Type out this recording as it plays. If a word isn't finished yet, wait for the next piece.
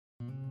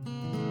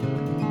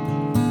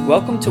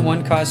Welcome to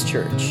One Cause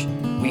Church.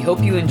 We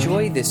hope you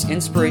enjoy this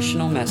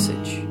inspirational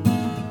message.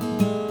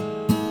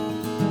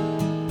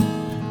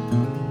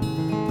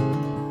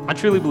 I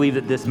truly believe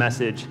that this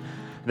message,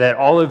 that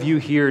all of you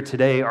here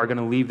today are going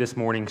to leave this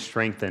morning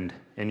strengthened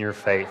in your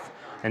faith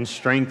and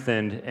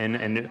strengthened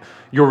in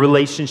your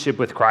relationship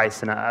with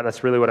Christ. And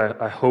that's really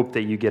what I hope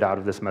that you get out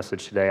of this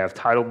message today. I've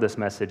titled this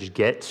message,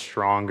 Get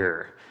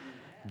Stronger.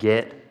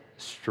 Get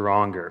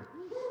Stronger.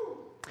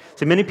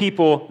 So many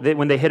people,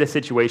 when they hit a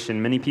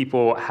situation, many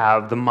people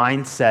have the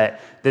mindset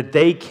that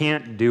they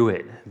can't do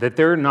it, that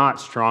they're not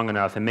strong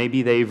enough, and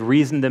maybe they've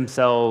reasoned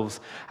themselves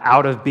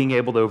out of being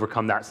able to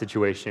overcome that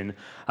situation.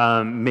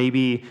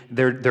 Maybe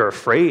they're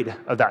afraid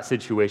of that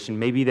situation.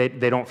 Maybe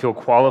they don't feel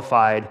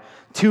qualified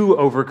to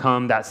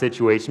overcome that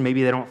situation.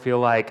 Maybe they don't feel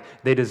like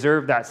they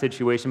deserve that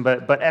situation.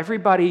 But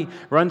everybody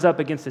runs up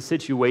against a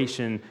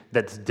situation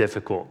that's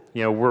difficult.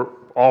 You know, we're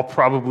all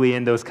probably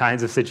in those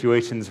kinds of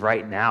situations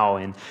right now.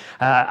 And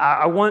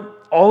I want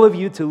all of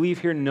you to leave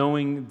here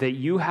knowing that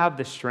you have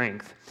the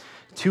strength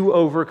to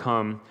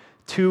overcome,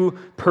 to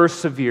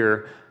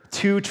persevere,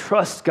 to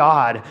trust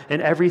God in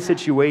every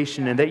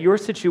situation, and that your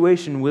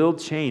situation will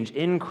change.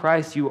 In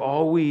Christ, you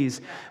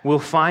always will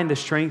find the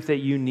strength that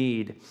you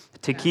need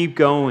to keep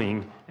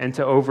going and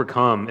to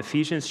overcome.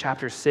 Ephesians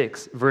chapter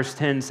 6, verse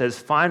 10 says,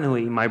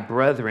 "Finally, my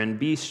brethren,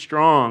 be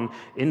strong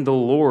in the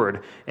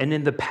Lord and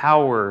in the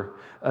power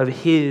of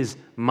His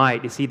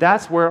might." You see,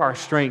 that's where our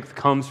strength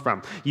comes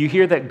from. You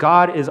hear that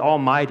God is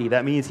almighty.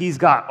 That means He's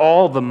got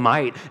all the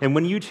might. And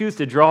when you choose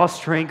to draw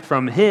strength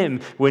from Him,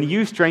 when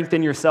you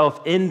strengthen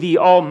yourself in the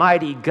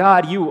almighty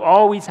God, you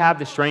always have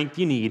the strength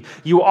you need.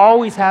 You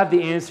always have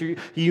the answer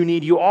you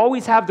need. You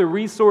always have the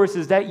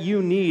resources that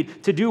you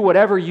need to do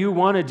whatever you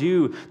want to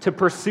do, to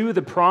pursue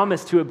the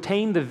promise, to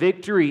obtain the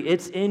victory.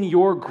 It's in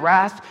your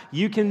grasp.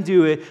 You can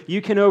do it.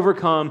 You can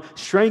overcome.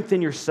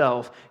 Strengthen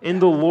yourself in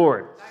the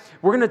Lord.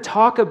 We're going to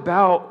talk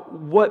about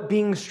what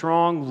being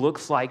strong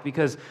looks like,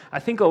 because I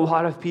think a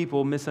lot of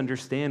people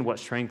misunderstand what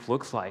strength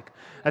looks like.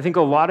 I think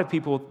a lot of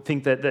people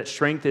think that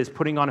strength is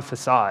putting on a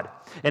facade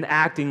and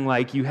acting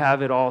like you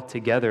have it all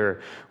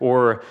together,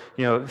 or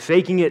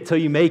faking it till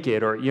you make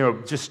it, or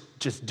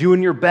just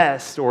doing your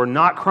best, or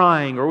not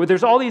crying, or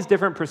there's all these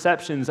different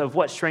perceptions of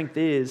what strength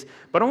is.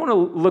 But I want to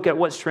look at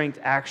what strength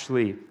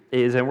actually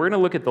is, and we're going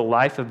to look at the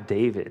life of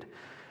David.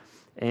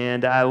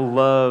 And I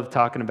love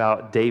talking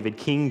about David,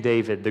 King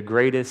David, the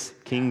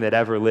greatest king that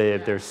ever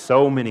lived. There's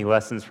so many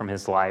lessons from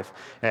his life.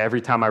 Every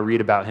time I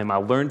read about him, I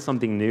learn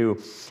something new.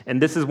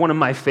 And this is one of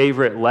my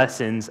favorite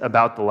lessons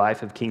about the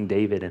life of King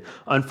David. And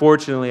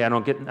unfortunately, I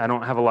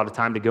don't have a lot of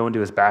time to go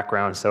into his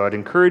background, so I'd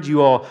encourage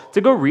you all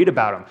to go read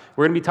about him.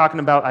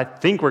 I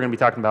think we're going to be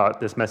talking about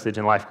this message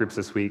in life groups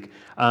this week.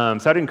 So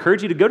I'd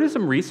encourage you to go do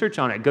some research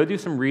on it. Go do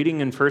some reading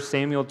in 1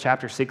 Samuel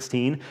chapter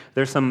 16.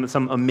 There's some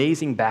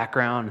amazing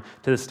background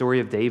to the story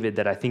of David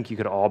that I think you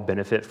could all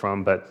benefit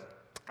from, but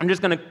I'm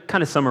just going to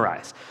kind of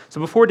summarize.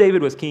 So before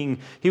David was king,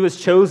 he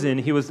was chosen.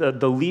 He was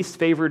the least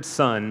favored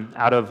son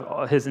out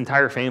of his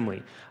entire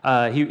family.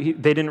 They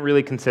didn't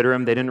really consider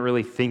him. They didn't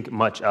really think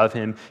much of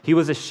him. He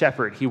was a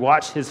shepherd. He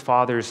watched his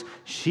father's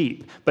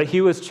sheep, but he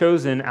was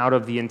chosen out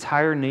of the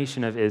entire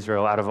nation of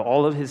Israel, out of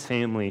all of his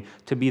family,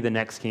 to be the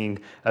next king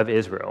of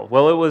Israel.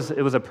 Well, it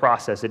was a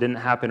process. It didn't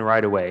happen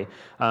right away.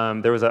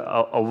 There was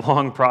a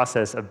long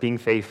process of being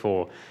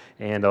faithful,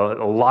 and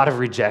a lot of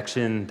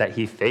rejection that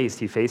he faced.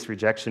 He faced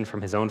rejection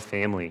from his own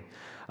family.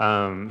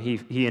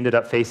 He ended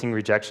up facing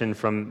rejection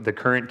from the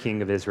current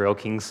king of Israel,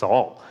 King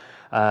Saul.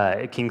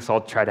 King Saul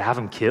tried to have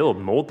him killed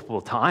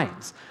multiple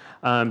times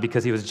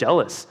because he was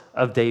jealous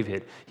of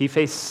David. He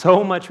faced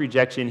so much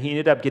rejection, he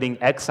ended up getting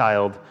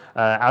exiled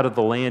out of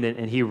the land,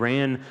 and he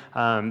ran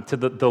to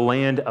the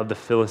land of the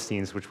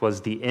Philistines, which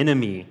was the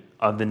enemy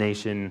of the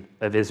nation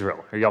of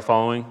Israel. Are y'all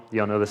following?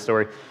 Y'all know this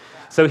story?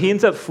 So he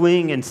ends up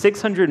fleeing, and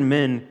 600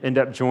 men end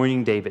up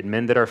joining David,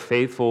 men that are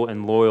faithful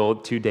and loyal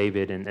to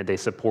David, and they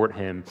support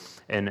him,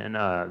 and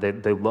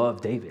they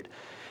love David.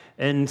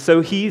 And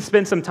so he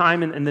spends some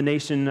time in the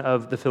nation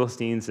of the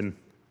Philistines, and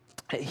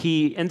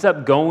he ends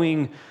up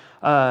going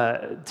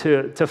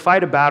to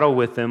fight a battle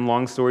with them,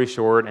 long story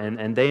short,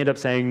 and they end up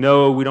saying,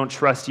 "No, we don't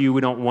trust you, we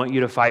don't want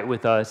you to fight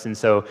with us," and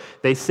so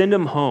they send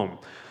him home.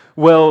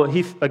 Well,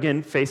 he,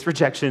 again, faced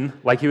rejection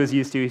like he was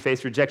used to. He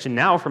faced rejection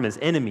now from his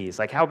enemies.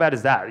 Like, how bad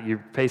is that? You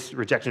face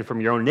rejection from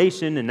your own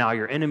nation, and now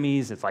your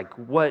enemies. It's like,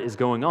 what is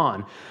going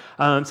on?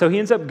 So he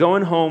ends up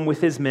going home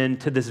with his men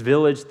to this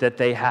village that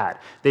they had.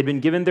 They'd been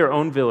given their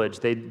own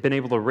village. They'd been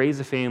able to raise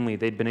a family.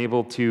 They'd been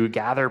able to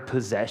gather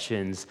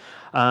possessions,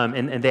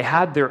 and they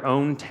had their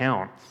own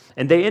town.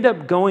 And they end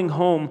up going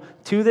home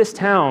to this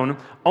town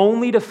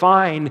only to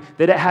find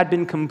that it had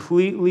been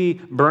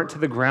completely burnt to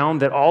the ground,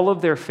 that all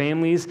of their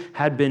families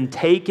had been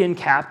taken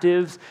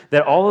captives,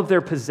 that all of their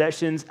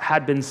possessions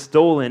had been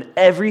stolen.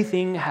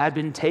 Everything had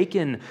been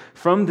taken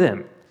from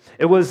them.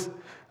 It was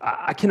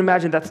I can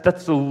imagine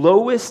that's the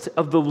lowest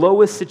of the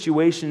lowest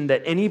situation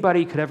that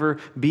anybody could ever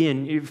be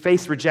in. You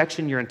face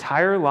rejection your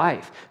entire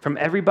life from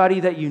everybody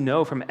that you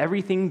know, from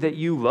everything that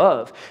you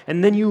love.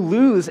 And then you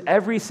lose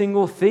every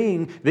single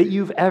thing that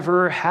you've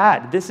ever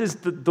had. This is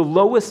the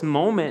lowest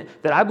moment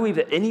that I believe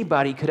that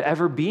anybody could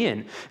ever be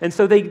in. And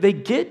so they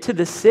get to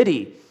the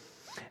city.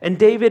 And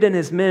David and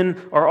his men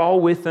are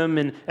all with them.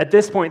 And at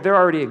this point, they're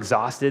already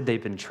exhausted.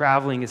 They've been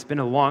traveling. It's been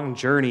a long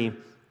journey.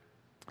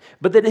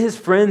 But then his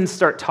friends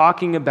start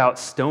talking about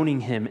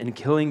stoning him and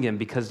killing him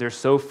because they're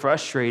so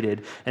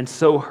frustrated and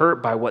so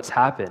hurt by what's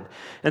happened.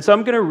 And so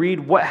I'm going to read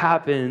what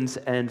happens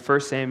in 1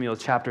 Samuel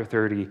chapter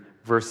 30,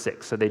 verse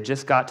 6. So they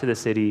just got to the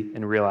city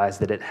and realized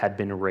that it had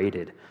been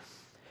raided.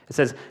 It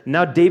says,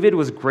 "Now David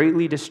was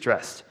greatly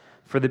distressed,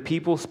 for the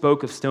people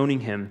spoke of stoning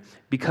him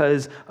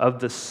because of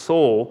the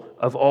soul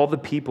of all the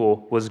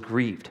people was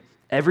grieved,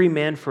 every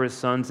man for his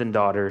sons and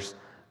daughters.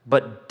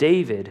 But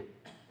David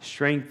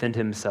strengthened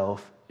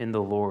himself in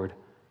the Lord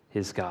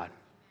his God."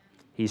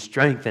 He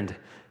strengthened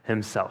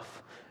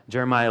himself.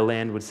 Jeremiah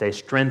Land would say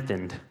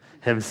strengthened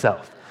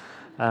himself.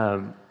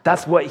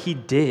 That's what he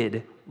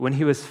did when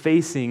he was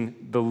facing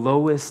the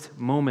lowest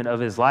moment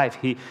of his life.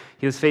 He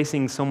was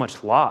facing so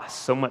much loss,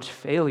 so much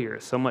failure,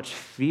 so much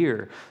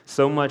fear,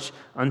 so much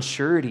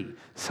unsurety,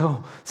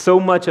 so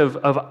much of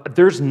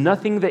there's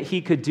nothing that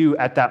he could do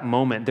at that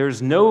moment.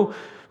 There's no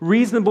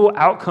reasonable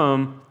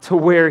outcome to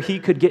where he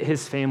could get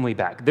his family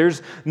back.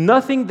 There's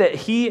nothing that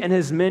he and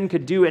his men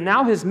could do, and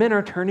now his men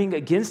are turning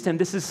against him.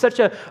 This is such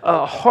a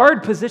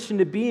hard position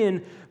to be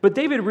in, but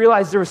David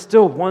realized there was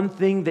still one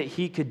thing that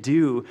he could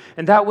do,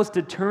 and that was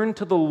to turn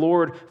to the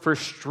Lord for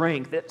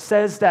strength. It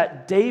says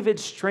that David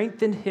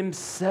strengthened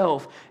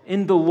himself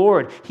in the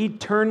Lord. He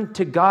turned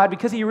to God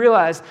because he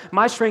realized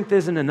my strength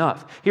isn't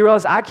enough. He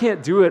realized I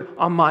can't do it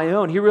on my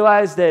own. He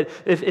realized that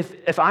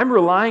if I'm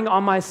relying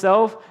on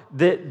myself,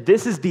 that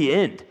this is the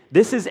end.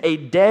 This is a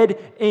dead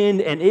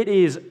end, and it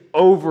is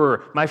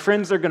over. My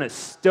friends are going to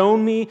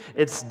stone me.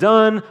 It's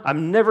done.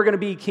 I'm never going to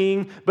be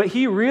king. But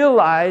he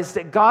realized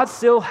that God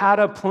still had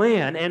a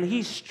plan, and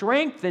he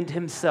strengthened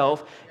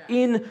himself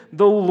in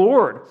the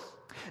Lord.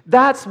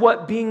 That's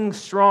what being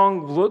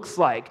strong looks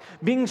like.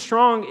 Being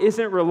strong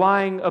isn't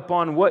relying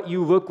upon what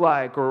you look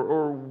like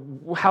or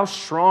how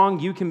strong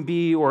you can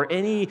be or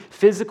any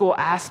physical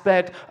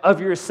aspect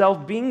of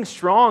yourself. Being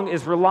strong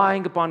is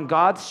relying upon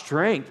God's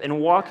strength and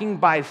walking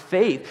by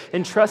faith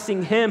and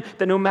trusting Him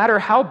that no matter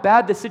how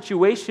bad the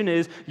situation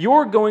is,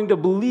 you're going to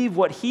believe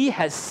what He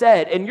has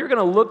said and you're going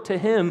to look to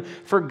Him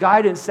for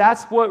guidance.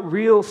 That's what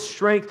real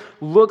strength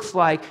looks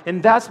like,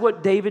 and that's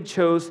what David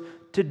chose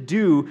to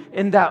do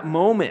in that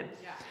moment.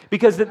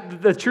 Because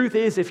the truth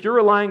is, if you're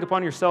relying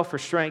upon yourself for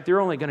strength,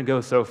 you're only going to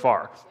go so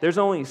far. There's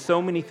only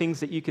so many things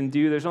that you can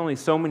do. There's only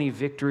so many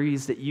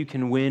victories that you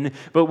can win.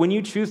 But when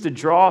you choose to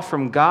draw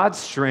from God's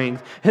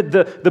strength,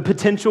 the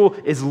potential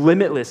is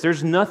limitless.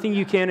 There's nothing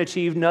you can't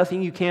achieve,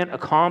 nothing you can't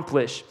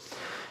accomplish.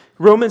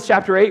 Romans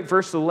chapter 8,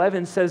 verse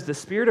 11 says, "The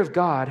Spirit of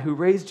God who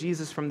raised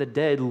Jesus from the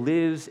dead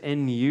lives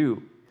in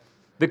you."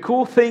 The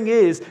cool thing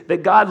is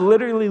that God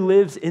literally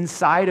lives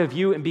inside of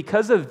you, and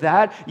because of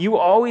that, you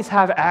always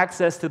have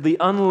access to the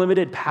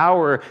unlimited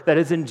power that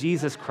is in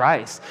Jesus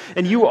Christ.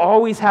 And you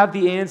always have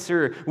the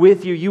answer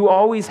with you. You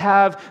always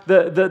have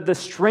the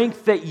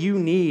strength that you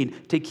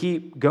need to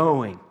keep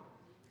going.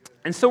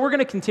 And so we're going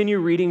to continue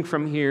reading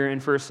from here in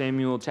 1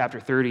 Samuel chapter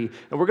 30,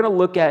 and we're going to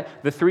look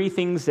at the three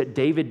things that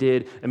David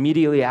did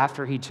immediately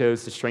after he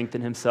chose to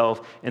strengthen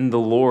himself in the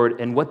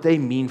Lord and what they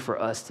mean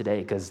for us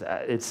today, because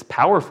it's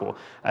powerful.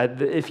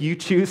 If you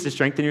choose to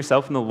strengthen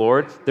yourself in the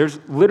Lord,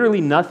 there's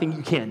literally nothing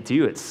you can't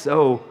do. It's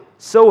so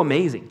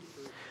amazing.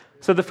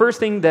 So the first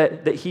thing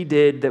that he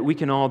did that we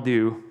can all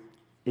do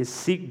is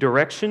seek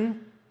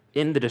direction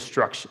in the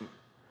destruction.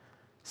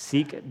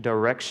 Seek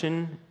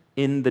direction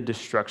in the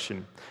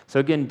destruction. So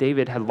again,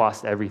 David had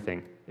lost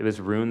everything. It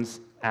was ruins,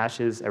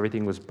 ashes,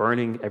 everything was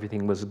burning,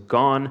 everything was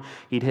gone.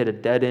 He'd hit a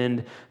dead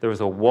end. There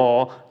was a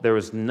wall. There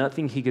was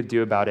nothing he could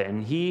do about it.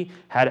 And he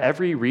had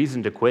every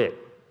reason to quit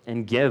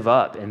and give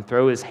up and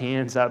throw his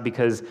hands up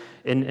because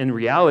in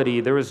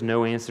reality, there was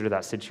no answer to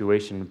that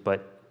situation,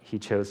 but he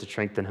chose to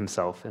strengthen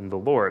himself in the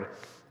Lord.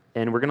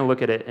 And we're going to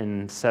look at it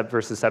in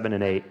verses 7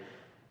 and 8.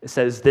 It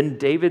says, "Then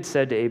David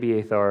said to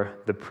Abiathar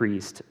the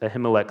priest,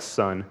 Ahimelech's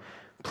son,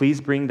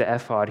 'Please bring the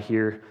ephod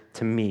here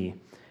to me.'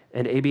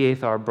 And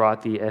Abiathar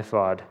brought the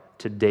ephod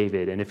to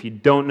David." And if you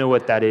don't know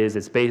what that is,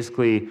 it's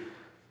basically,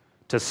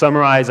 to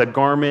summarize, a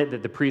garment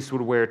that the priest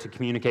would wear to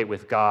communicate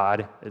with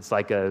God. It's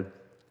like an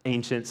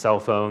ancient cell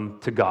phone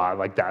to God.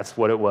 Like, that's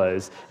what it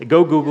was.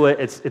 Go Google it.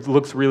 It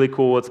looks really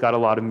cool. It's got a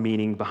lot of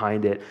meaning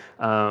behind it.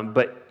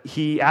 But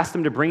he asked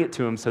him to bring it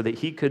to him so that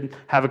he could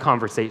have a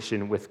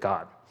conversation with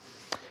God.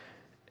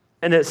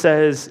 And it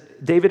says,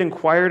 "David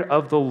inquired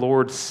of the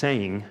Lord,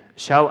 saying,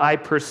 'Shall I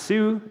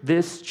pursue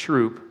this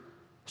troop?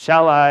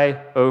 Shall I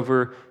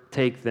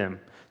overtake them?'"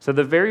 So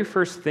the very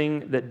first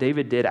thing that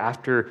David did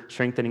after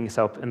strengthening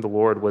himself in the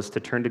Lord was to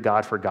turn to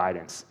God for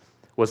guidance,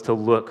 was to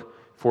look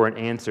for an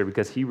answer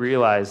because he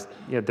realized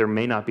there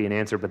may not be an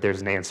answer, but there's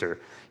an answer.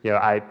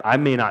 I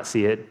may not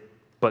see it,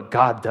 but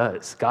God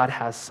does. God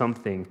has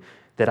something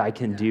that I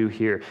can do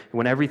here.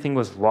 When everything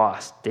was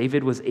lost,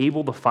 David was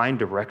able to find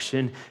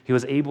direction. He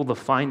was able to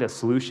find a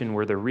solution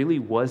where there really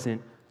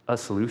wasn't a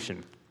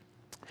solution.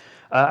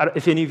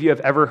 If any of you have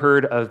ever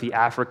heard of the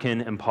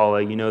African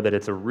impala, you know that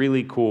it's a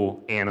really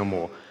cool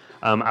animal.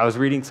 I was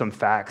reading some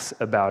facts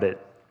about it,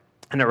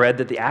 and I read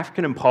that the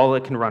African impala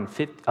can run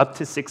up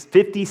to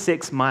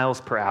 56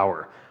 miles per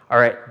hour. All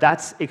right,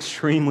 that's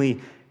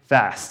extremely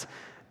fast.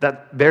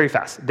 Very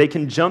fast. They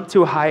can jump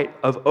to a height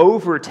of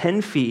over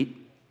 10 feet,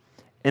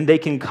 and they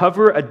can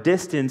cover a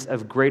distance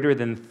of greater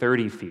than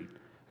 30 feet.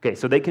 Okay,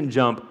 so they can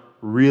jump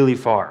really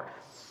far.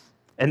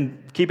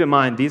 And keep in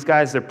mind, these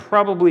guys, they're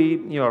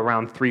probably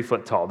around 3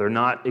 foot tall. They're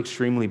not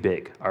extremely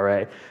big, all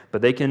right?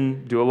 But they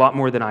can do a lot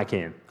more than I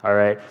can, all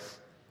right?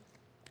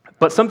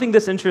 But something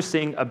that's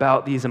interesting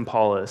about these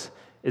impalas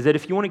is that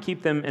if you want to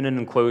keep them in an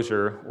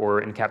enclosure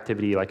or in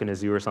captivity, like in a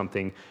zoo or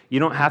something, you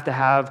don't have to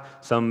have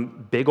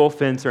some big old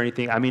fence or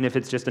anything. I mean, if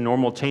it's just a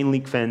normal chain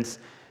link fence,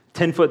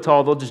 10 foot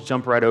tall, they'll just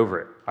jump right over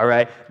it, all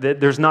right?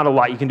 There's not a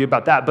lot you can do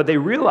about that. But they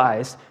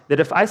realized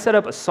that if I set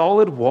up a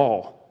solid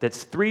wall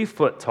that's 3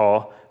 foot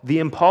tall, the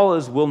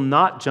impalas will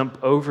not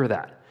jump over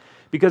that.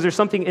 Because there's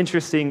something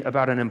interesting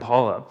about an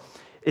impala,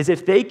 is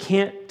if they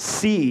can't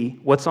see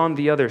what's on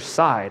the other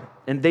side,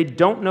 and they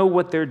don't know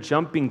what they're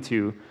jumping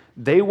to,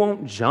 they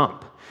won't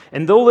jump.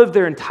 And they'll live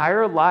their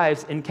entire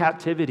lives in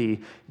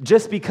captivity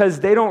just because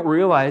they don't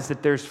realize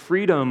that there's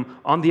freedom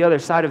on the other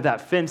side of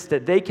that fence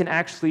that they can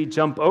actually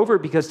jump over,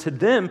 because to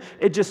them,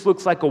 it just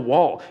looks like a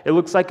wall. It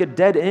looks like a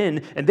dead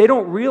end, and they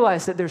don't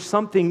realize that there's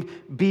something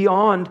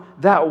beyond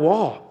that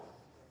wall.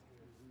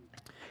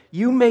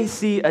 You may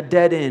see a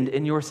dead end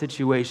in your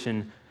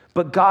situation,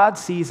 but God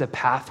sees a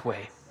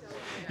pathway.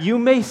 You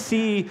may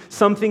see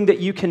something that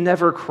you can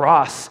never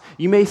cross.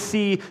 You may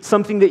see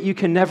something that you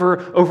can never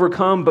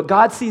overcome, but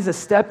God sees a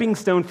stepping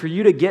stone for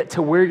you to get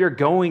to where you're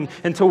going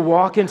and to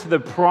walk into the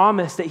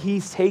promise that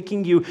He's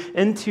taking you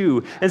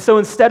into. And so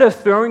instead of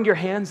throwing your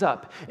hands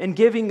up and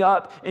giving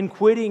up and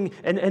quitting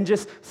and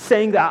just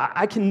saying that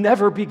I can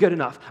never be good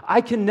enough, I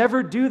can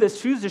never do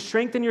this, choose to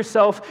strengthen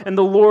yourself in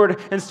the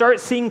Lord and start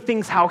seeing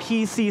things how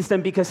He sees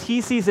them, because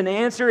He sees an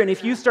answer. And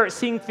if you start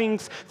seeing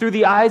things through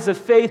the eyes of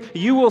faith,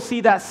 you will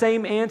see that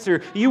same answer.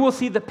 You will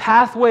see the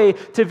pathway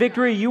to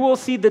victory. You will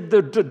see the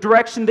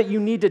direction that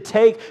you need to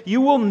take. You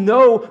will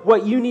know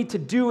what you need to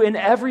do in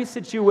every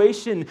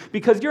situation,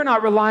 because you're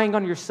not relying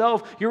on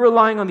yourself. You're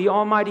relying on the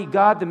Almighty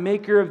God, the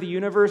maker of the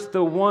universe,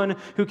 the one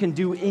who can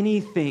do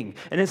anything.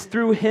 And it's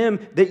through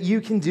Him that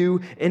you can do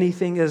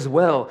anything as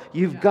well.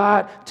 You've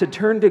got to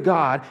turn to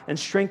God and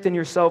strengthen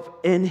yourself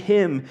in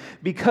Him,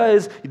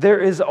 because there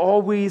is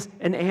always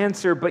an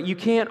answer, but you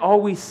can't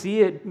always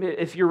see it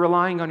if you're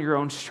relying on your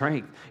own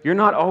strength. You're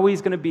not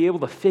always going to be able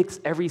to fix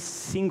every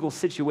single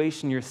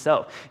situation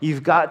yourself.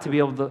 You've got to be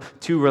able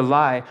to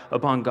rely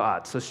upon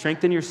God. So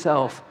strengthen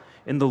yourself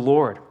in the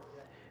Lord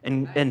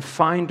and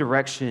find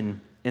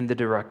direction in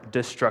the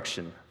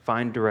destruction.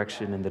 Find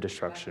direction in the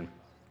destruction.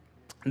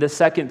 The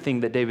second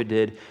thing that David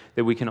did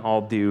that we can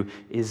all do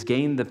is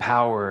gain the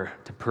power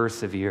to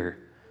persevere.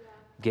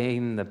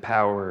 Gain the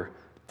power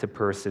to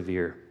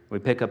persevere. We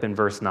pick up in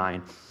verse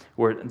 9.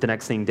 Or the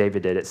next thing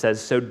David did. It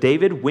says, "So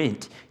David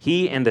went,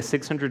 he and the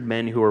 600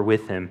 men who were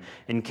with him,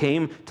 and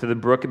came to the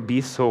brook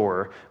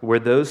Besor, where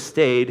those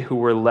stayed who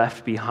were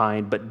left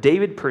behind. But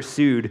David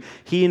pursued,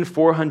 he and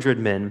 400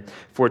 men,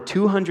 for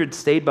 200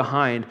 stayed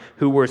behind,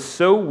 who were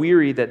so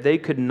weary that they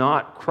could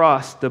not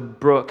cross the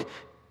brook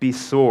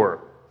Besor."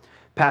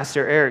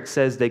 Pastor Eric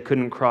says they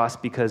couldn't cross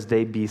because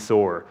they be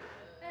sore.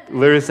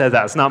 Literally says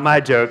that. It's not my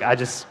joke. I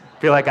just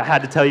feel like I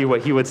had to tell you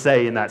what he would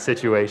say in that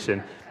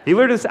situation. He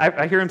literally,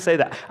 I hear him say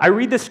that. I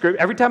read the script.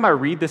 Every time I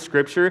read the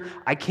scripture,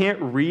 I can't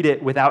read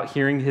it without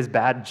hearing his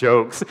bad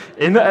jokes.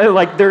 And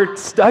they're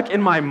stuck in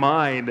my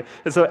mind.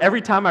 And so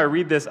every time I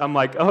read this, I'm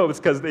like, oh, it's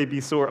because they be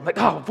sore. I'm like,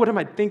 oh, what am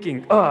I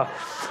thinking?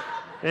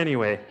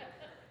 Anyway.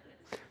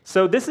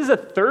 So this is a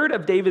third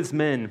of David's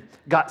men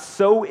got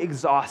so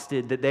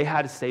exhausted that they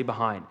had to stay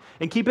behind.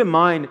 And keep in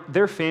mind,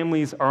 their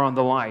families are on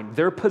the line.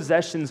 Their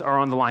possessions are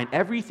on the line.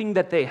 Everything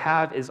that they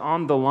have is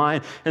on the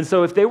line. And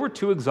so if they were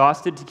too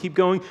exhausted to keep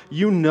going,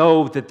 you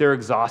know that they're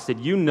exhausted.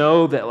 You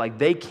know that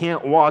they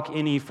can't walk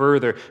any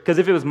further. Because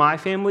if it was my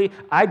family,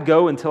 I'd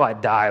go until I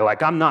die.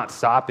 I'm not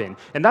stopping.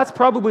 And that's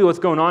probably what's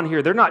going on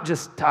here. They're not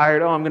just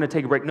tired, I'm going to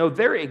take a break. No,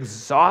 they're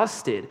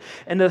exhausted.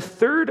 And a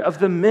third of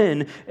the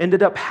men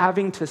ended up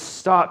having to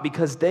stop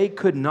because they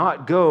could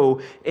not go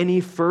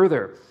any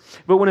further.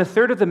 But when a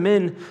third of the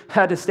men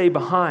had to stay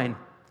behind,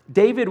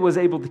 David was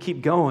able to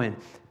keep going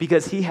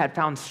because he had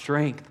found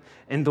strength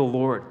in the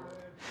Lord.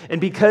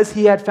 And because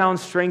he had found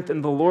strength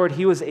in the Lord,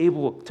 he was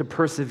able to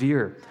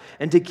persevere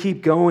and to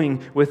keep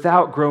going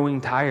without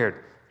growing tired.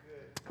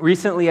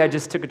 Recently, I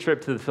just took a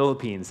trip to the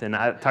Philippines, and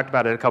I talked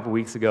about it a couple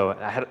weeks ago.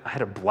 I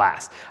had a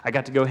blast. I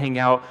got to go hang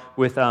out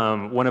with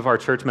one of our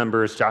church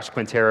members, Josh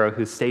Quintero,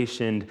 who's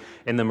stationed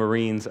in the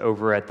Marines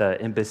over at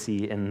the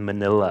embassy in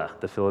Manila,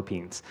 the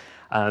Philippines.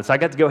 So I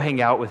got to go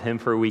hang out with him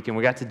for a week, and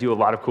we got to do a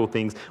lot of cool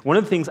things. One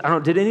of the things,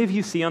 did any of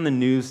you see on the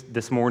news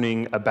this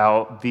morning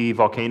about the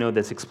volcano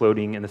that's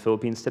exploding in the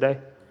Philippines today?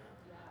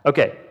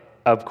 Okay.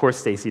 Of course,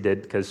 Stacy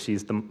did, because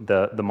she's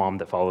the mom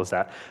that follows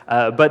that.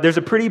 But there's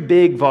a pretty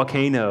big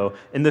volcano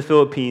in the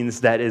Philippines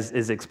that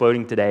is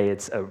exploding today.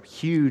 It's a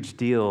huge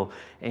deal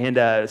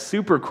and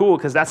super cool,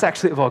 because that's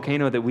actually a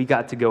volcano that we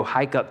got to go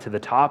hike up to the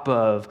top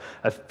of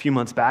a few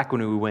months back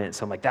when we went.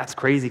 So I'm like, that's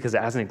crazy, because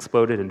it hasn't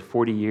exploded in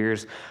 40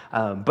 years.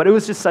 But it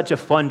was just such a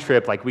fun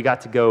trip. Like, we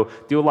got to go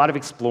do a lot of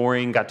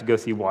exploring, got to go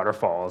see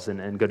waterfalls,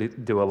 and go to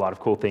do a lot of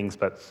cool things.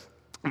 But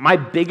my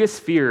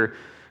biggest fear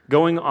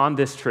going on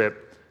this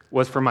trip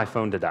was for my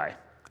phone to die,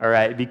 all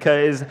right?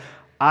 Because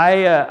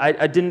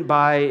I didn't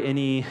buy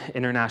any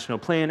international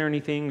plan or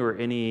anything, or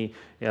any,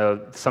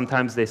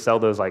 sometimes they sell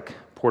those like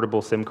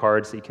portable SIM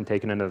cards that you can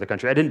take in another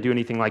country. I didn't do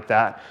anything like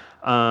that.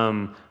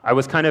 I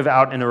was kind of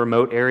out in a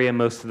remote area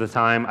most of the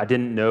time. I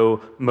didn't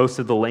know most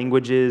of the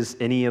languages,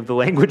 any of the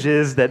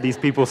languages that these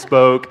people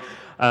spoke.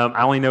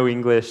 I only know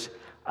English.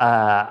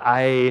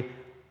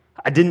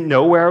 I didn't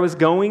know where I was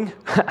going.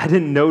 I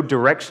didn't know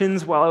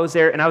directions while I was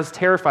there, and I was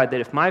terrified that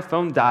if my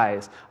phone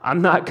dies,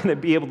 I'm not going to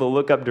be able to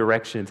look up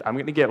directions. I'm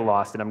going to get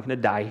lost, and I'm going to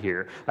die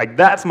here. Like,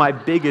 that's my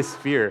biggest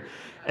fear.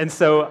 And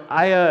so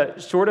I,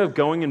 short of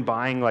going and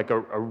buying like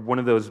one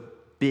of those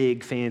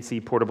big, fancy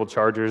portable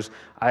chargers,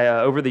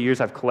 over the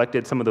years, I've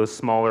collected some of those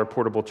smaller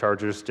portable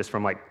chargers just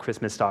from like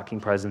Christmas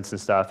stocking presents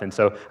and stuff. And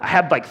so I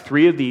had like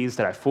 3 of these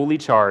that I fully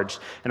charged,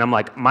 and I'm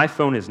like, my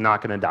phone is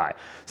not going to die.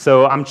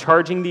 So I'm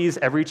charging these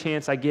every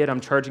chance I get.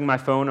 I'm charging my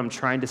phone. I'm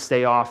trying to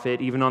stay off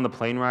it. Even on the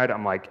plane ride,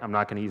 I'm like, I'm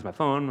not going to use my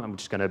phone. I'm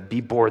just going to be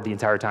bored the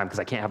entire time because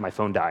I can't have my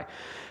phone die.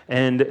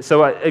 And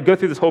so I go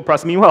through this whole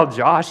process. Meanwhile,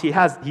 Josh, he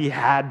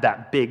had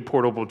that big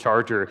portable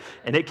charger,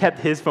 and it kept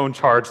his phone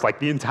charged like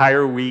the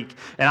entire week.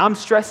 And I'm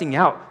stressing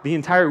out the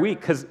entire week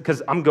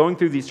because I'm going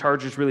through these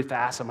chargers really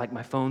fast. I'm like,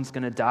 my phone's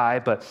going to die.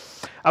 But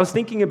I was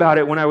thinking about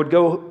it when I would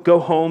go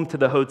home to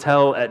the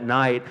hotel at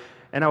night,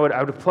 and I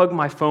would plug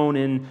my phone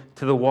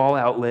into the wall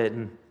outlet,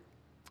 and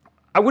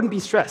I wouldn't be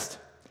stressed.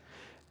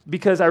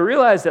 Because I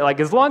realized that, like,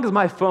 as long as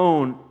my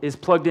phone is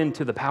plugged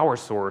into the power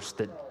source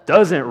that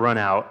doesn't run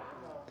out,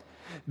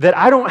 that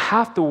I don't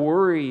have to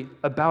worry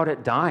about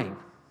it dying.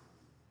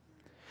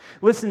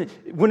 Listen,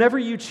 whenever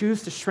you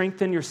choose to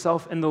strengthen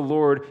yourself in the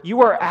Lord,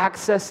 you are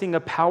accessing a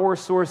power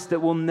source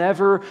that will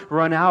never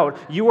run out.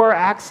 You are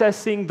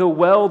accessing the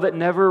well that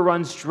never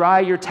runs dry.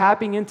 You're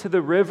tapping into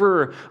the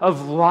river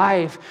of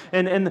life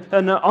and an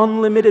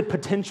unlimited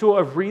potential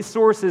of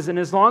resources. And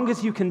as long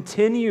as you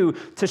continue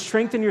to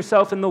strengthen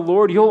yourself in the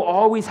Lord, you'll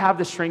always have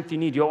the strength you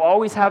need. You'll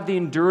always have the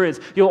endurance.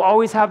 You'll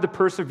always have the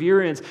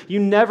perseverance. You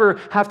never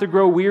have to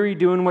grow weary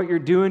doing what you're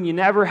doing. You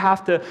never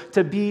have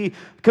to be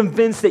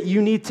convinced that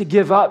you need to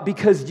give up,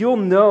 because you'll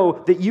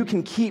know that you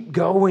can keep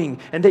going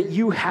and that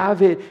you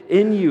have it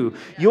in you.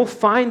 You'll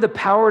find the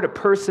power to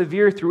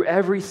persevere through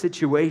every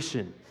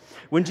situation.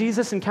 When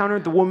Jesus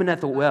encountered the woman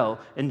at the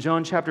well in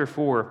John chapter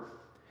 4,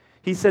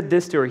 he said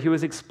this to her. He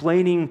was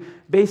explaining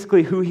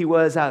basically who he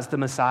was as the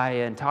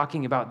Messiah and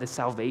talking about this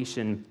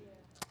salvation.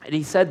 And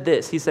he said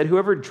this. He said,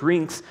 "Whoever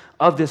drinks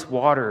of this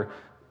water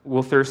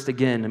will thirst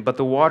again, but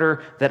the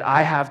water that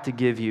I have to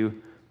give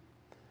you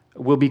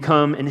will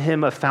become in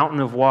him a fountain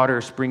of water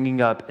springing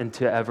up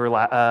into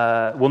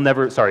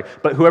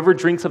but whoever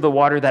drinks of the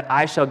water that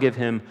I shall give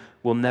him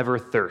will never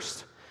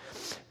thirst."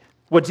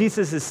 What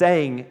Jesus is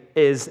saying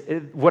is,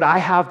 what I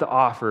have to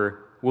offer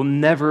will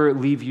never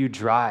leave you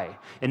dry.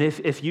 And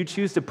if you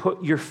choose to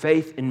put your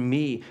faith in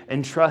me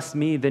and trust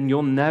me, then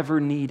you'll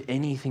never need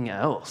anything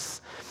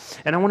else.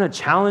 And I want to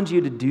challenge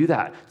you to do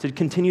that, to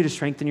continue to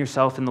strengthen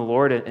yourself in the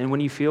Lord. And when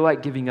you feel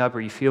like giving up,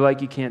 or you feel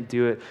like you can't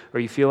do it, or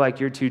you feel like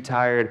you're too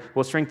tired,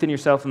 well, strengthen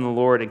yourself in the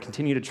Lord and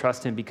continue to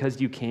trust him, because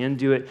you can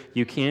do it.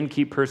 You can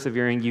keep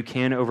persevering. You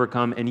can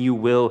overcome, and you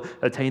will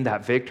attain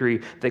that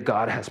victory that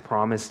God has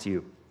promised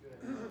you.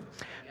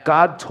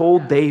 God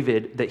told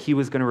David that he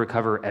was going to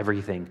recover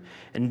everything.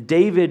 And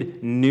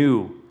David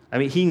knew.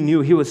 He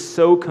knew, he was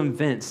so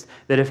convinced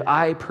that if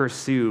I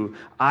pursue,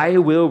 I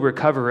will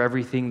recover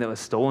everything that was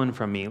stolen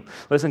from me.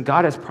 Listen,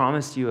 God has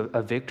promised you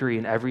a victory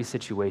in every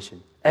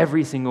situation.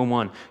 Every single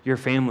one. Your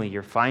family,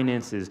 your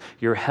finances,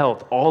 your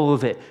health, all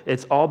of it.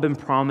 It's all been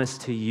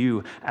promised to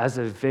you as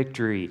a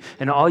victory.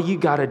 And all you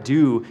got to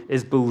do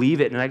is believe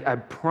it. And I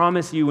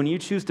promise you, when you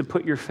choose to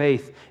put your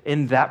faith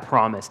in that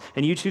promise,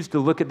 and you choose to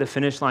look at the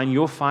finish line,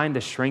 you'll find the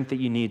strength that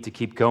you need to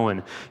keep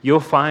going. You'll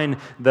find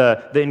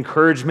the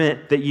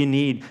encouragement that you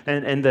need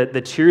and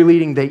the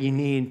cheerleading that you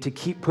need to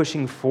keep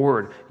pushing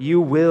forward. You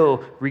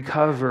will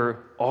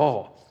recover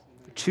all.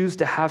 Choose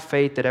to have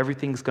faith that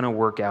everything's going to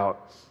work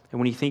out. And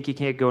when you think you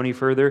can't go any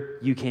further,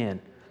 you can.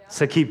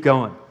 So keep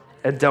going,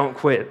 and don't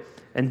quit,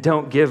 and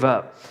don't give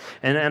up.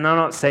 And I'm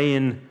not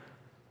saying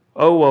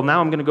Oh, well,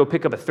 now I'm going to go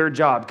pick up a third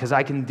job because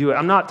I can do it.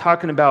 I'm not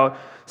talking about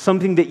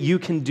something that you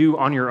can do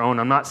on your own.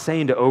 I'm not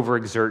saying to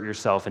overexert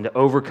yourself and to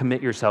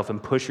overcommit yourself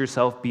and push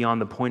yourself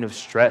beyond the point of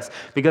stress,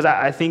 because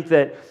I think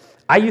that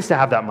I used to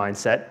have that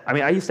mindset.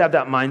 I used to have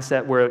that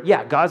mindset where,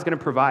 yeah, God's going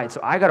to provide,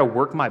 so I got to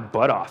work my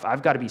butt off.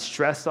 I've got to be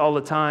stressed all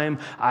the time.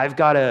 I've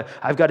got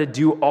to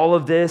do all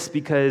of this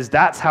because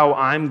that's how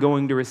I'm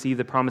going to receive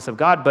the promise of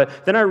God. But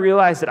then I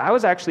realized that I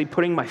was actually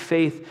putting my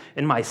faith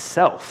in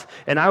myself,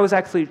 and I was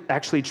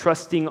actually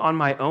trusting on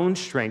my own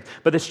strength.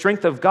 But the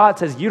strength of God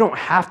says you don't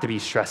have to be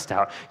stressed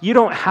out. You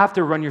don't have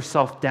to run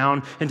yourself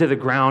down into the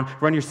ground,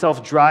 run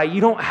yourself dry.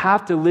 You don't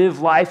have to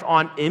live life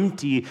on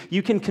empty.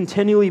 You can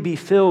continually be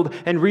filled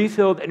and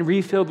refilled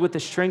with the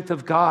strength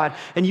of God.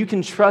 And you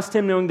can trust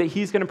him knowing that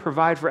he's going to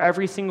provide for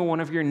every single one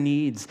of your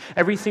needs,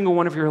 every single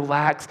one of your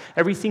lacks,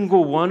 every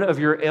single one of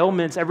your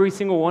ailments, every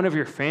single one of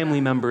your family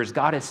members.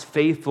 God is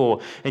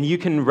faithful, and you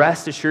can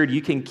rest assured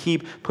you can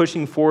keep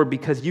pushing forward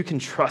because you can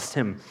trust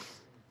him.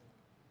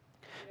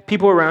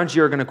 People around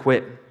you are going to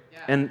quit,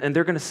 and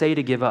they're going to say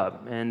to give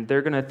up, and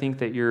they're going to think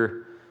that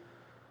you're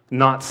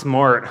not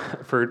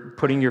smart for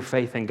putting your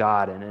faith in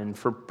God and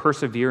for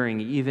persevering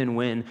even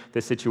when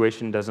the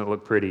situation doesn't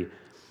look pretty.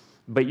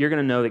 But you're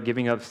going to know that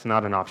giving up is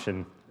not an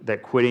option,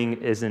 that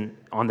quitting isn't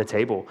on the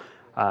table,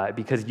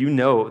 because you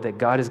know that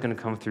God is going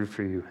to come through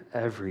for you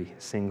every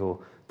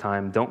single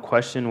time. Don't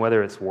question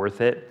whether it's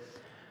worth it.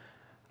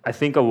 I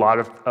think a lot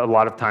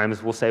of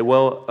times we'll say,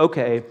 well,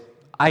 okay,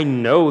 I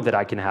know that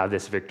I can have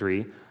this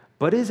victory,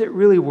 but is it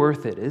really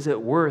worth it? Is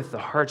it worth the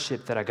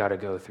hardship that I got to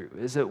go through?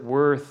 Is it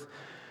worth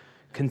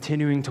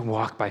continuing to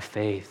walk by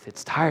faith?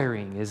 It's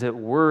tiring. Is it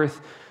worth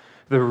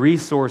the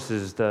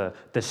resources, the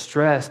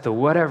stress, the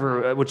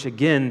whatever, which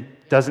again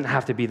doesn't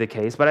have to be the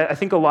case. But I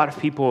think a lot of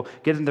people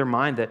get in their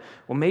mind that,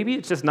 well, maybe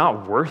it's just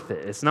not worth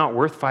it. It's not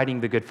worth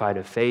fighting the good fight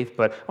of faith.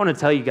 But I want to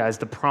tell you guys,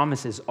 the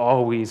promise is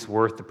always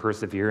worth the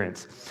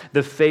perseverance.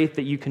 The faith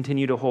that you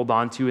continue to hold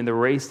on to and the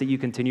race that you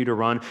continue to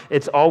run,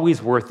 it's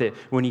always worth it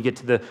when you get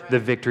to the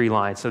victory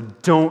line. So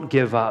don't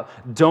give up.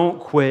 Don't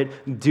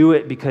quit. Do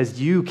it,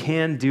 because you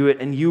can do it,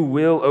 and you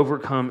will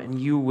overcome, and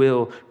you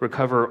will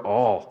recover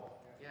all.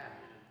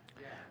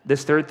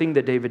 This third thing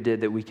that David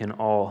did that we can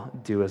all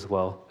do as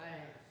well: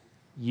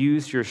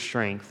 use your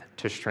strength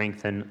to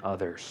strengthen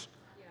others.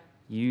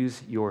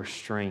 Use your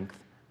strength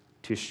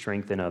to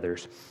strengthen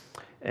others.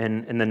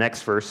 And in the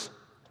next verse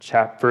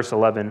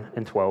 11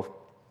 and 12,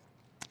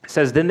 it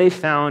says, "Then they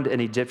found an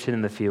Egyptian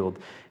in the field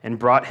and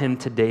brought him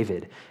to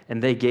David,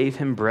 and they gave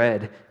him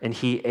bread, and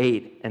he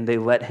ate, and they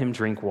let him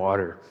drink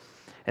water.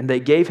 And they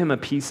gave him a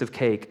piece of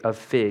cake of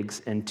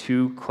figs and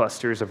 2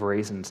 clusters of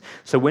raisins.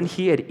 So when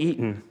he had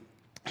eaten,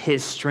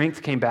 his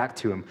strength came back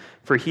to him,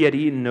 for he had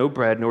eaten no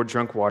bread nor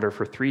drunk water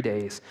for 3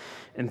 days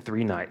and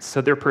 3 nights." So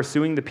they're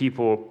pursuing the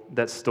people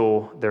that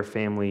stole their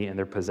family and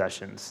their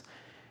possessions.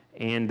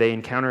 And they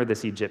encounter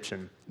this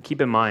Egyptian.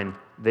 Keep in mind,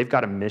 they've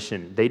got a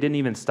mission. They didn't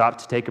even stop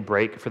to take a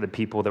break for the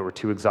people that were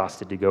too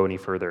exhausted to go any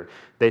further.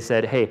 They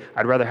said, hey,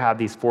 I'd rather have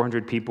these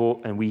 400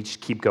 people and we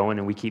just keep going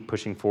and we keep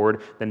pushing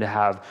forward than to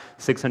have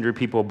 600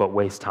 people but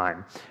waste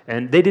time.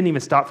 And they didn't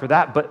even stop for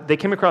that, but they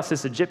came across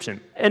this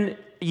Egyptian. And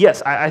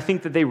yes, I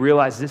think that they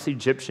realized this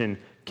Egyptian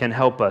can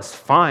help us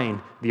find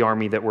the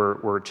army that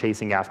we're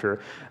chasing after.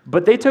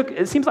 But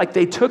it seems like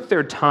they took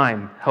their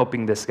time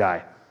helping this guy.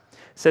 It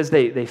says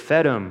they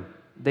fed him,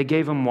 they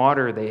gave him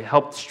water, they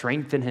helped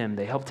strengthen him,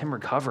 they helped him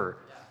recover.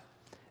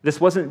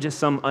 This wasn't just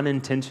some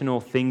unintentional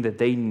thing that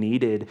they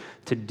needed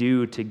to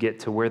do to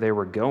get to where they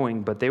were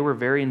going, but they were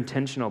very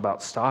intentional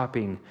about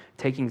stopping,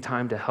 taking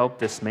time to help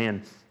this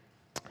man.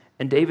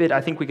 And David,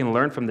 I think we can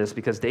learn from this,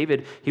 because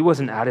David, he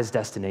wasn't at his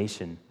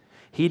destination.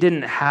 He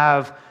didn't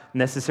have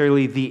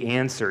necessarily the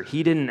answer.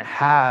 He didn't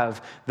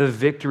have the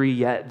victory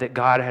yet that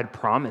God had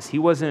promised. He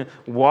wasn't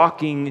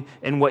walking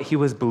in what he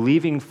was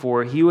believing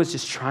for. He was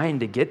just trying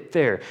to get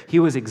there. He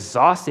was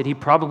exhausted. He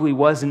probably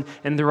wasn't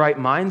in the right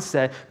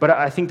mindset. But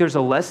I think there's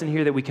a lesson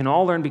here that we can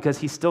all learn, because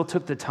he still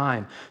took the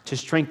time to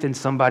strengthen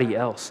somebody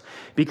else.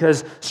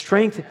 Because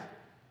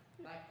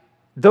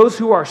those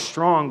who are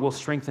strong will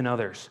strengthen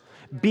others.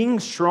 Being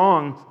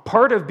strong,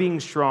 part of being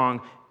strong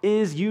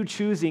is you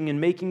choosing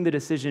and making the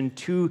decision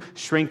to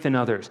strengthen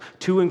others,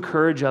 to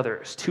encourage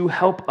others, to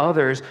help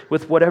others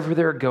with whatever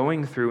they're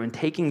going through, and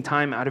taking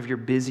time out of your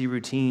busy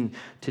routine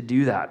to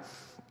do that.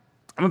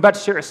 I'm about to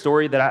share a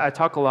story that I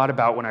talk a lot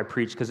about when I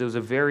preach, because it was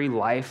a very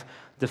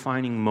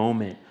life-defining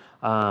moment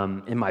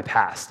in my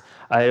past.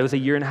 It was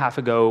 1.5 years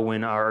ago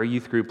when our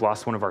youth group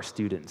lost one of our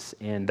students,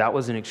 and that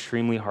was an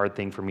extremely hard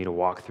thing for me to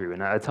walk through.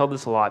 And I tell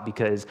this a lot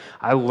because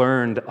I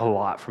learned a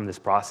lot from this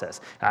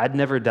process. I'd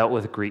never dealt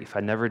with grief.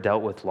 I'd never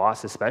dealt with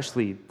loss,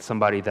 especially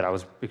somebody that I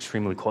was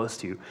extremely close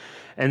to.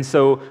 And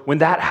so when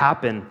that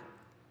happened,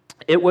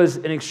 it was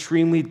an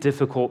extremely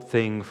difficult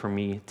thing for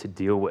me to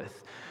deal with.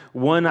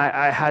 One,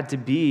 I had to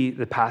be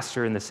the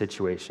pastor in the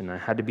situation. I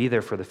had to be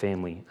there for the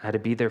family. I had to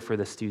be there for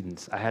the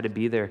students. I had to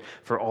be there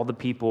for all the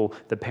people,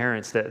 the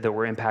parents that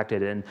were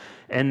impacted.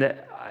 And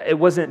it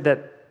wasn't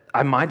that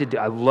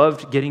I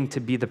loved getting to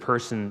be the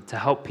person to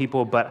help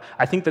people, but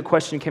I think the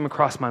question came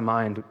across my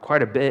mind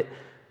quite a bit.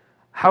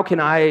 How can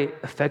I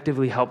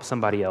effectively help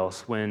somebody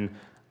else when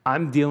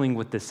I'm dealing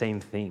with the same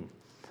thing?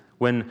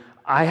 When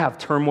I have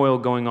turmoil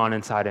going on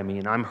inside of me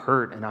and I'm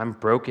hurt and I'm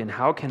broken,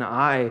 how can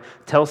I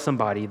tell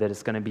somebody that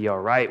it's going to be all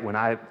right when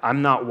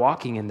I'm not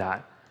walking in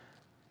that?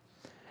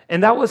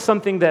 And that was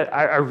something that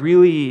I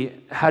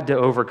really had to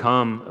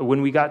overcome.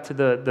 When we got to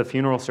the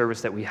funeral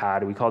service that we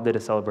had, we called it a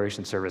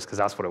celebration service because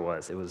that's what it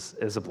was. It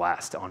was a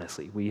blast,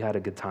 honestly. We had a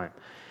good time.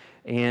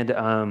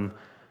 And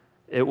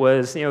it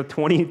was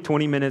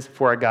 20 minutes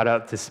before I got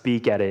up to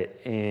speak at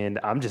it, and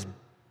I'm just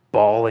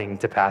bawling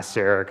to Pastor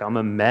Eric. I'm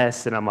a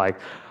mess, and I'm like,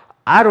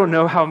 I don't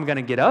know how I'm going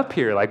to get up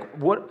here. Like,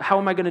 how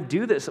am I going to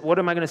do this? What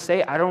am I going to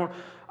say? I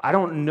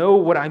don't know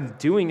what I'm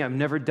doing. I've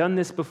never done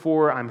this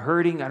before. I'm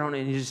hurting. And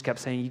he just kept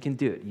saying, you can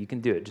do it. You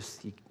can do it.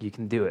 Just, you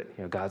can do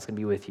it. God's going to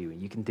be with you.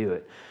 You can do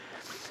it.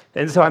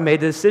 And so I made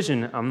the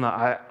decision. I'm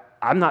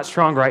not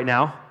strong right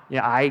now.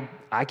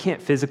 I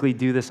can't physically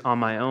do this on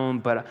my own,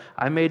 but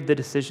I made the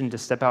decision to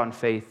step out in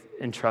faith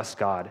and trust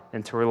God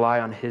and to rely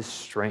on His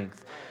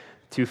strength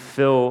to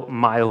fill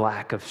my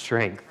lack of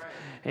strength.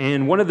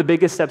 And one of the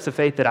biggest steps of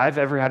faith that I've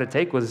ever had to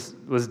take was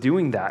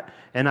doing that.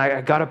 And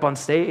I got up on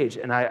stage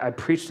and I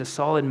preached a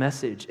solid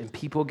message, and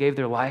people gave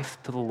their life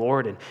to the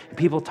Lord, and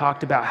people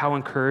talked about how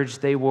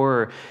encouraged they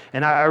were.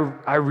 And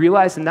I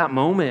realized in that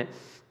moment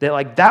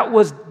that that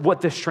was what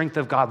the strength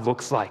of God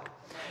looks like.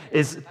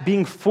 Is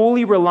being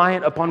fully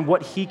reliant upon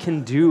what He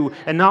can do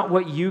and not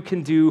what you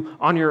can do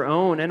on your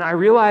own. And I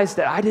realized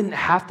that I didn't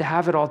have to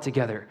have it all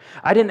together.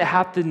 I didn't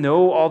have to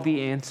know all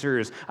the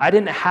answers. I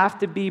didn't have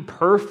to be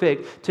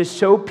perfect to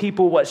show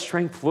people what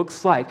strength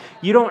looks like.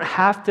 You don't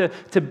have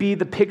to be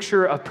the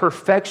picture of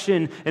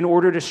perfection in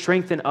order to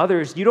strengthen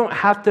others. You don't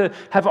have to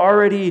have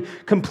already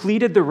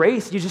completed the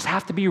race. You just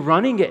have to be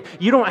running it.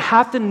 You don't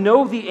have to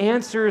know the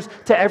answers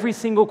to every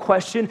single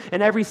question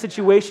and every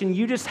situation.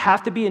 You just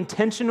have to be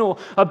intentional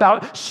about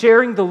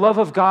sharing the love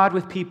of God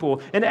with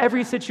people in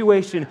every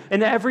situation,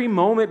 in every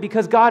moment,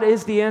 because God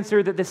is the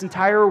answer that this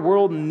entire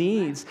world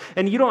needs.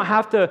 And you don't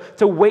have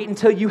to wait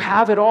until you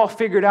have it all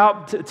figured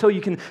out, until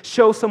you can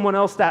show someone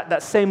else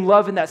that same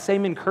love and that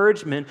same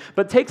encouragement.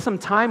 But take some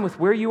time with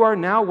where you are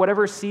now,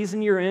 whatever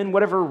season you're in,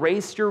 whatever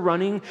race you're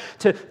running,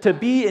 to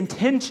be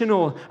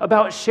intentional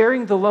about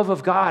sharing the love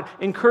of God,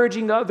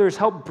 encouraging others,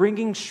 help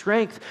bringing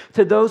strength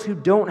to those who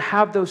don't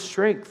have those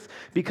strengths,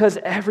 because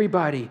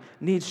everybody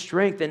needs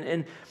strength.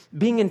 And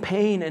being in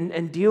pain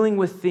and dealing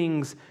with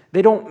things,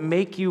 they don't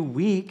make you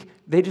weak.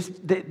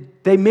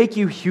 They make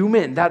you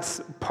human. That's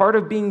part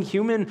of being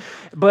human.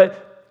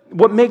 But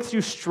what makes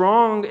you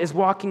strong is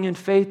walking in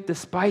faith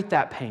despite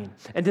that pain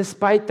and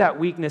despite that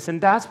weakness. And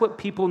that's what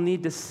people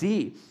need to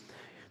see.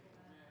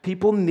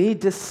 People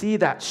need to see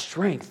that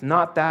strength,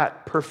 not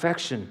that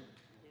perfection.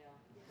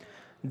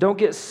 Don't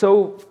get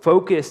so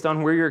focused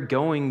on where you're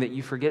going that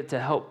you forget to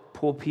help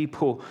pull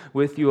people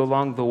with you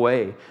along the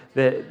way,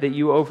 that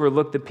you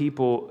overlook the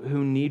people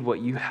who need what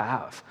you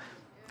have,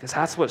 because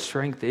that's what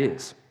strength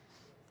is.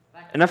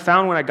 And I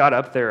found when I got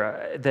up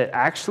there that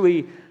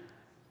actually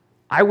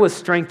I was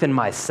strengthened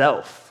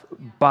myself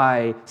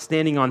by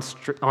standing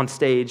on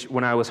stage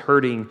when I was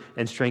hurting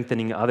and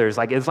strengthening others.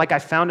 It's like I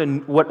found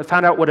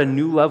out what a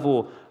new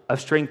level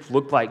of strength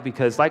looked like,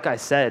 because like I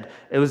said,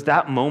 it was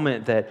that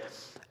moment that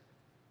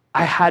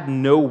I had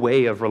no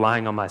way of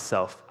relying on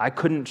myself. I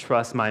couldn't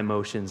trust my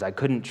emotions. I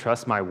couldn't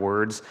trust my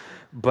words,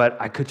 but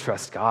I could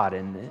trust God.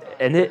 And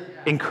it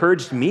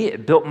encouraged me.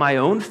 It built my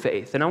own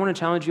faith. And I want to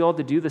challenge you all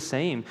to do the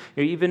same.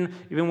 Even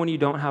when you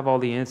don't have all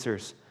the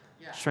answers,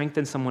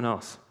 strengthen someone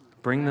else.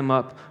 Bring them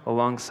up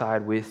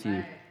alongside with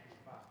you.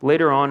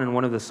 Later on in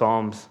one of the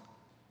Psalms,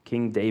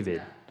 King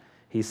David,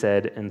 he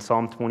said in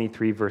Psalm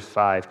 23, verse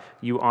 5,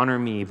 "You honor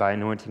me by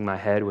anointing my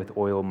head with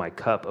oil. My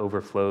cup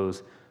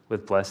overflows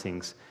with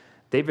blessings."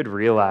 David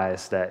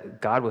realized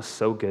that God was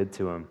so good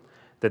to him,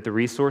 that the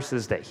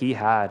resources that he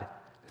had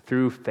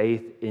through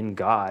faith in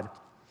God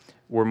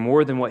were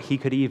more than what he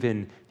could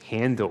even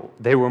handle.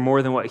 They were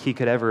more than what he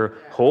could ever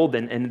hold.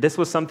 And this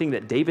was something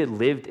that David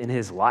lived in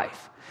his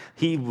life.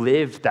 He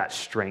lived that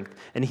strength,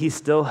 and he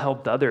still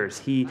helped others.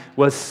 He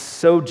was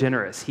so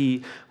generous.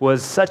 He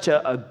was such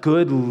a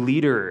good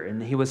leader,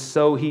 and he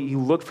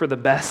looked for the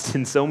best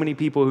in so many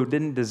people who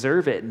didn't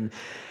deserve it.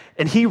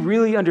 And he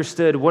really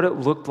understood what it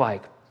looked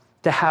like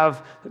to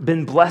have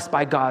been blessed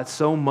by God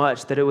so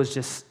much that it was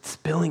just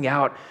spilling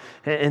out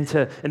and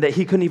that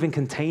he couldn't even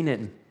contain it.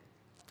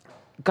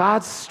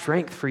 God's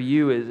strength for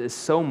you is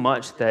so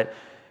much that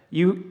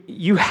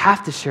you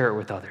have to share it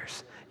with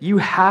others. You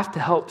have to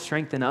help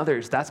strengthen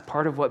others. That's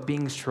part of what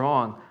being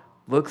strong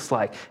looks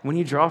like. When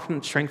you draw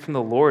from strength from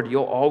the Lord,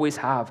 you'll always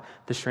have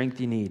the strength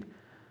you need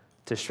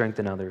to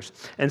strengthen others.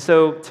 And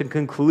so to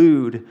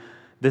conclude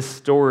this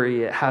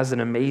story, it has an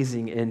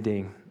amazing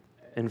ending.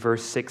 In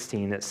verse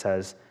 16, it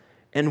says,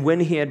 And when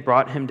he had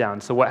brought him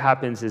down, so what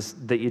happens is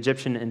the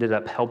Egyptian ended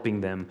up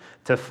helping them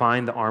to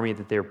find the army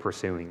that they were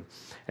pursuing.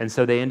 And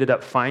so they ended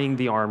up finding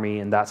the army,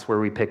 and that's where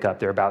we pick up.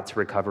 They're about to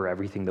recover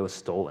everything that was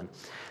stolen.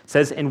 It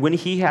says, and when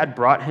he had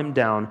brought him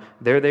down,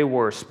 there they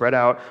were, spread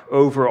out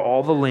over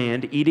all the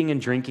land, eating and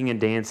drinking and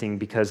dancing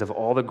because of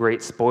all the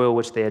great spoil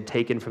which they had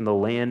taken from the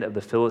land of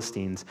the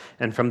Philistines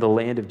and from the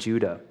land of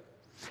Judah.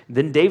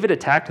 Then David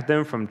attacked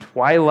them from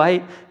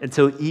twilight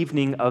until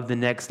evening of the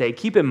next day.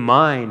 Keep in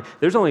mind,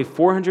 there's only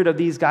 400 of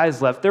these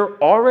guys left.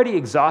 They're already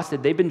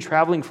exhausted. They've been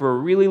traveling for a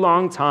really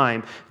long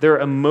time. They're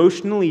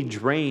emotionally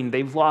drained.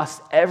 They've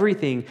lost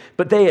everything,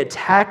 but they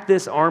attacked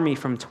this army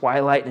from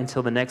twilight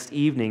until the next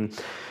evening.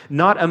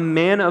 Not a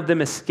man of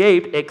them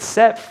escaped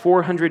except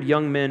 400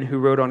 young men who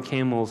rode on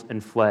camels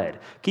and fled.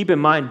 Keep in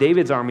mind,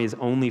 David's army is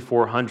only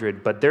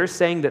 400, but they're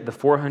saying that the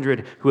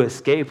 400 who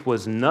escaped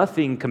was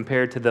nothing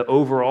compared to the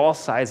overall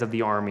size of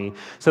the army.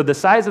 So the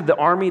size of the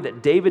army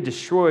that David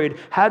destroyed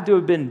had to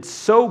have been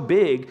so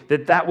big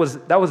that that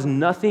was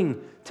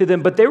nothing to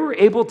them, but they were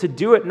able to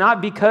do it not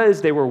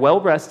because they were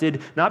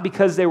well-rested, not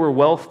because they were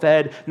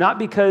well-fed, not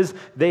because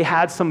they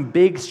had some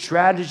big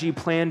strategy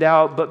planned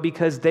out, but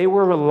because they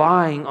were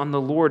relying on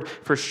the Lord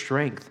for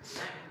strength.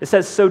 It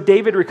says, so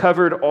David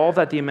recovered all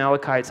that the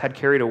Amalekites had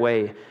carried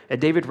away, and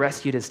David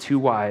rescued his 2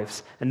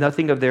 wives, and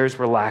nothing of theirs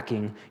were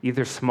lacking,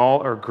 either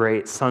small or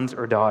great, sons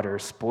or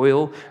daughters,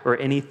 spoil or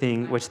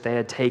anything which they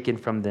had taken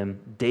from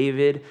them.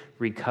 David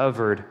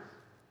recovered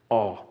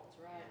all.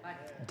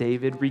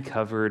 David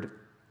recovered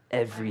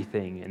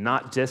everything, and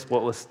not just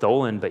what was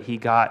stolen, but he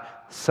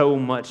got so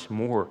much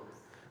more.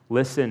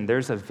 Listen,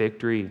 there's a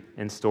victory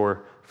in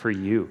store for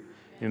you.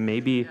 And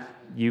maybe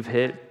you've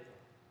hit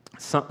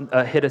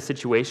a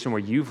situation where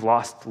you've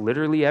lost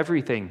literally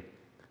everything.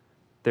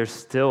 There's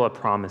still a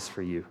promise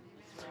for you.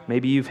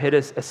 Maybe you've hit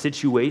a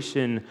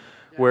situation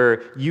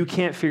where you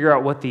can't figure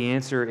out what the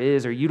answer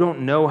is, or you don't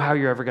know how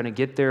you're ever going to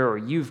get there, or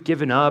you've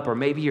given up, or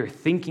maybe you're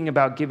thinking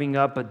about giving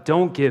up, but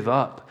don't give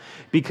up,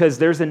 because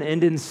there's an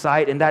end in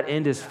sight, and that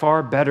end is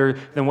far better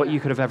than what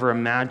you could have ever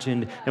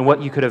imagined and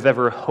what you could have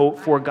ever hoped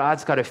for.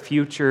 God's got a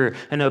future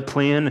and a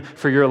plan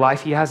for your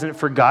life. He hasn't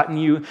forgotten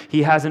you.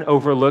 He hasn't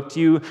overlooked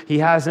you. He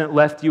hasn't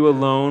left you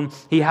alone.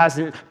 He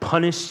hasn't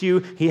punished you.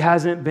 He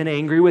hasn't been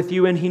angry with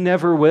you, and he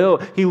never will.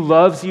 He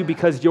loves you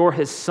because you're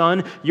his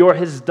son, you're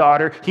his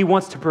daughter. He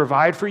wants to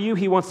provide for you.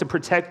 He wants to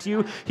protect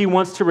you. He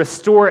wants to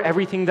restore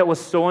everything that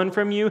was stolen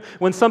from you.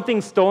 When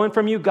something's stolen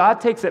from you,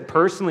 God takes it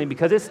personally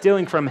because it's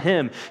stealing from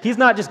him. He's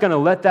not just going to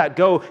let that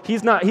go.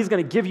 He's going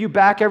to give you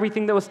back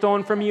everything that was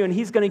stolen from you, and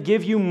he's going to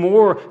give you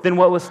more than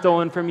what was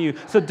stolen from you.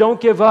 So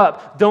don't give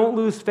up. Don't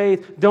lose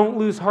faith. Don't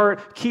lose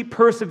heart. Keep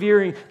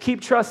persevering.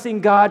 Keep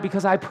trusting God,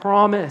 because I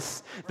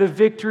promise the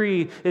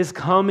victory is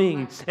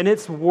coming, and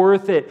it's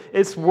worth it.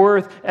 It's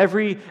worth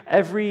every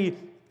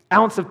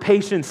ounce of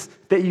patience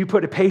that you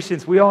put to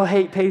patience. We all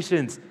hate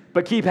patience,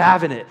 but keep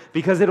having it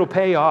because it'll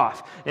pay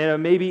off.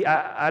 And maybe,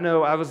 I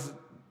know I was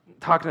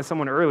talking to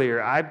someone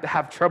earlier, I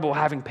have trouble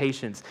having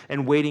patience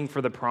and waiting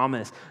for the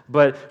promise.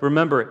 But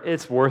remember,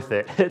 it's worth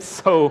it. It's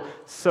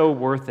so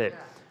worth it.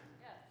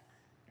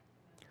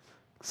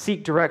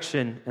 Seek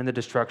direction in the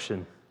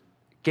destruction.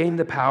 Gain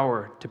the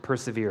power to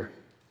persevere.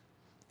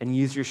 And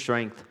use your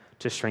strength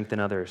to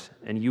strengthen others.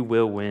 And you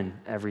will win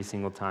every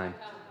single time.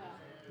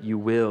 You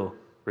will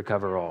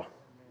recover all.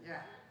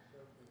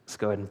 Let's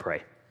go ahead and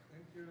pray.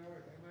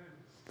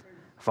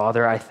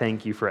 Father, I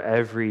thank you for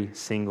every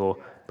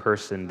single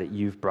person that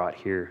you've brought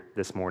here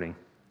this morning.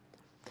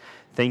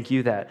 Thank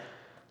you that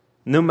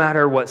no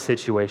matter what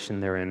situation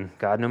they're in,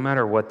 God, no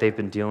matter what they've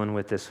been dealing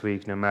with this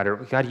week,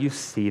 God, you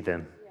see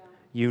them.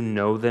 You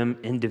know them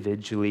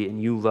individually,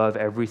 and you love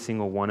every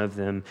single one of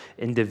them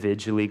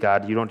individually.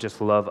 God, you don't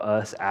just love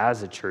us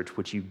as a church,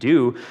 which you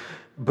do,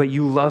 but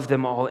you love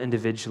them all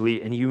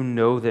individually, and you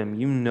know them.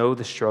 You know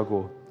the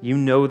struggle. You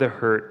know the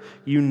hurt.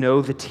 You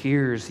know the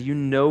tears. You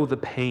know the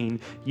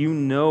pain. You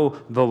know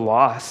the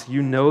loss.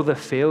 You know the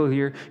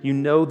failure. You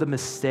know the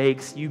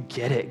mistakes. You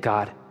get it,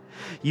 God.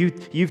 You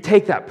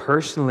take that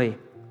personally.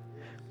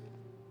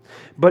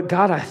 But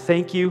God, I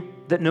thank you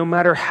that no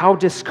matter how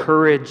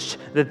discouraged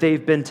that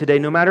they've been today,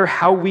 no matter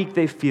how weak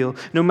they feel,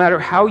 no matter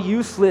how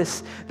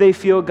useless they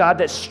feel, God,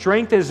 that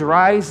strength is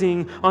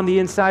rising on the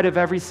inside of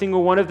every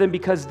single one of them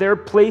because they're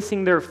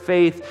placing their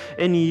faith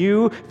in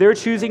you. They're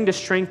choosing to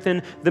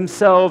strengthen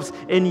themselves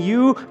in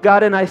you,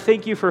 God, and I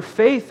thank you for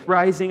faith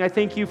rising. I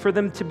thank you for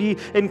them to be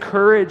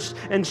encouraged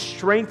and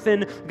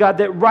strengthened, God,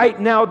 that right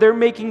now they're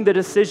making the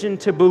decision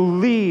to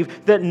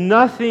believe that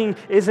nothing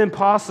is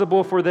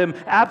impossible for them.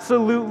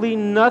 Absolutely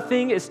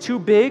nothing is too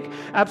big.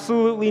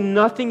 Absolutely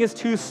nothing is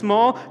too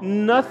small.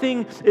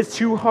 Nothing is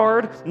too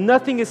hard.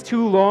 Nothing is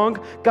too long.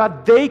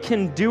 God, they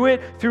can do it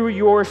through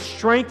your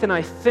strength, and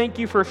I thank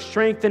you for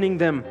strengthening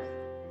them.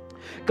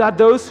 God,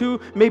 those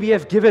who maybe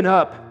have given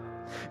up,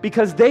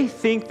 because they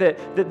think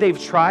that they've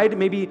tried.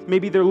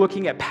 Maybe they're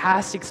looking at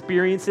past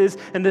experiences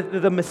and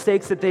the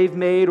mistakes that they've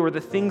made or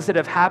the things that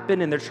have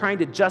happened, and they're trying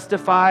to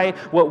justify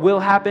what will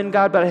happen,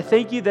 God. But I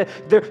thank you that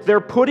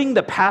they're putting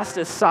the past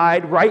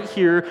aside right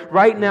here,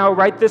 right now,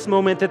 right this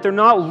moment, that they're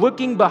not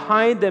looking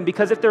behind them,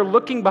 because if they're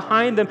looking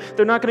behind them,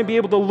 they're not going to be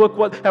able to look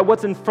at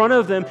what's in front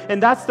of them,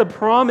 and that's the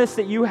promise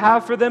that you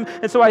have for them.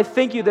 And so I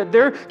thank you that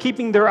they're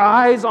keeping their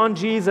eyes on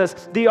Jesus,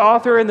 the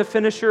author and the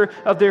finisher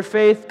of their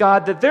faith,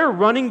 God, that they're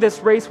running this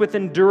race with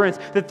endurance,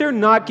 that they're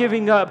not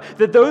giving up,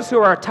 that those who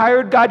are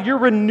tired, God, you're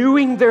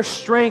renewing their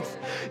strength.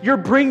 You're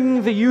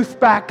bringing the youth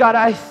back. God,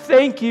 I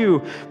thank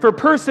you for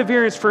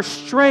perseverance, for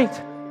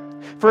strength,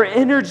 for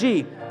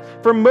energy,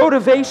 for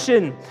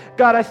motivation.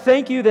 God, I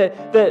thank you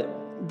that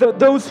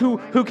those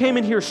who came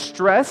in here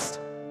stressed,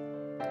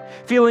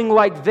 feeling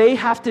like they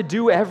have to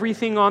do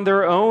everything on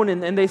their own,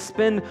 and they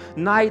spend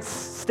nights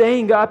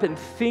staying up and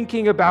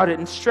thinking about it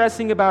and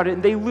stressing about it,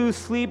 and they lose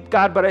sleep,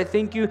 God, but I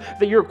thank you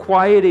that you're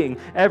quieting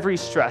every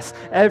stress,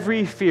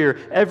 every fear,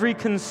 every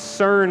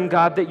concern,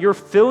 God, that you're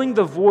filling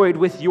the void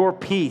with your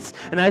peace.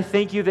 And I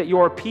thank you that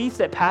your peace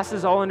that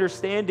passes all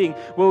understanding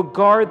will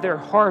guard their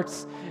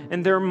hearts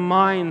and their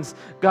minds.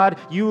 God,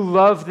 you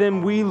love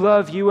them. We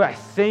love you. I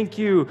thank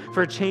you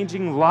for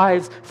changing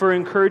lives, for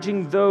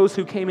encouraging those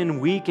who came in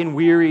weak and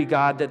weary,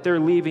 God, that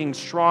they're leaving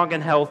strong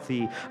and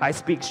healthy. I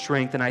speak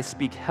strength and I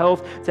speak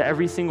health to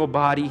every single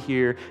body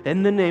here.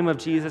 In the name of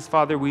Jesus,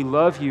 Father, we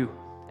love you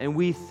and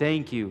we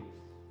thank you.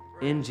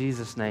 In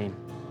Jesus' name,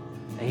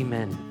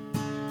 amen.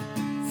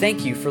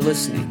 Thank you for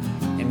listening,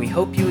 and we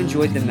hope you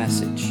enjoyed the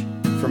message.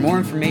 For more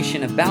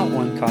information about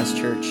One Cause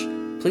Church,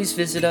 please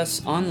visit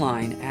us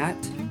online at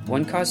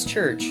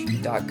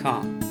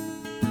onecausechurch.com.